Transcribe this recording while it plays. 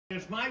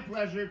it's my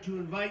pleasure to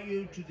invite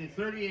you to the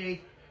 38th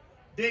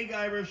Big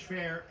Irish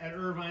Fair at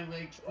Irvine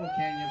Lakes, Oak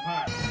Canyon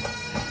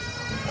Park.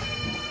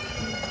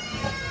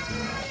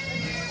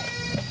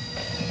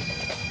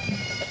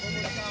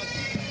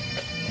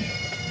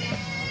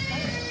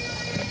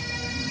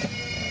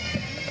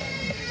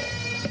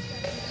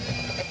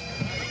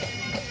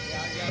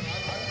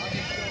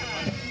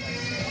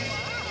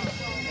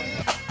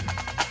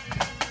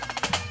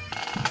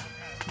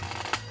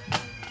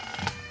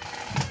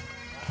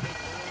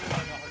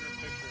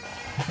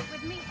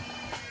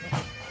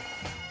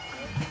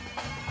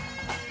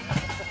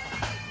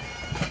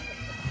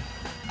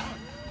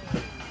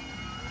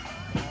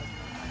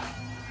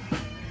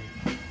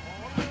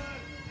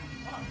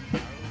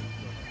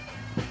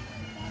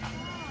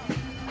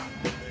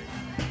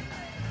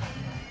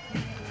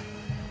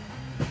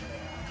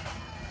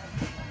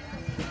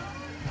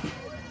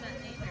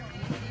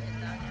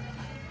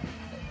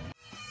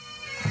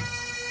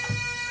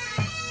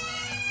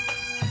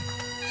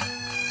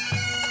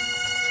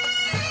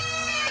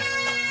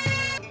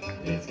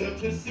 Good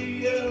to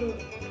see you,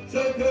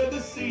 so good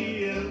to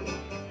see you.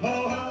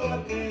 Oh, how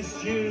I've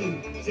missed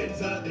you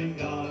since I've been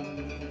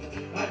gone.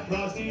 I've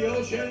crossed the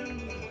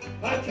ocean,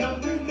 I've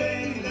come through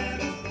many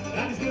lands,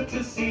 and it's good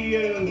to see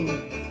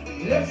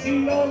you. Let's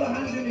see all the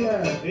hands in the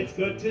air. It's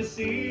good to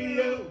see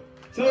you,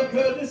 so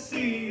good to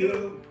see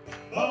you.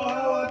 Oh,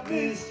 how I've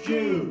missed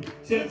you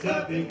since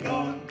I've been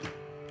gone.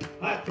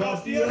 I've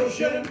crossed the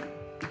ocean,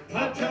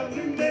 I've come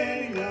through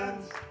many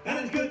lands, and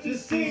it's good to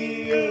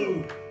see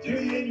you,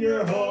 in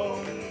your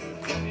home.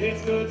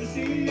 It's good to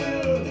see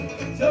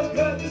you, so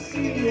good to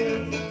see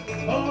you.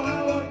 Oh,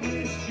 how I've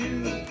missed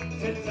you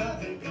since I've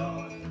been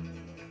gone.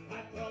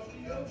 I've crossed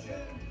the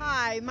ocean.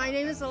 Hi, my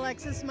name is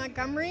Alexis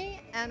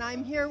Montgomery, and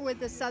I'm here with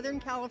the Southern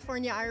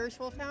California Irish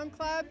Wolfhound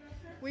Club.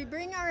 We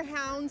bring our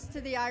hounds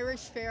to the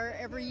Irish Fair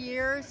every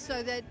year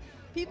so that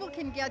people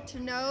can get to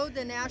know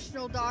the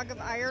national dog of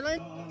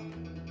Ireland.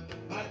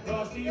 I've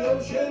crossed the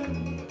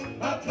ocean,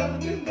 I've come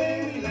to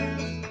many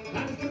lands,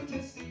 and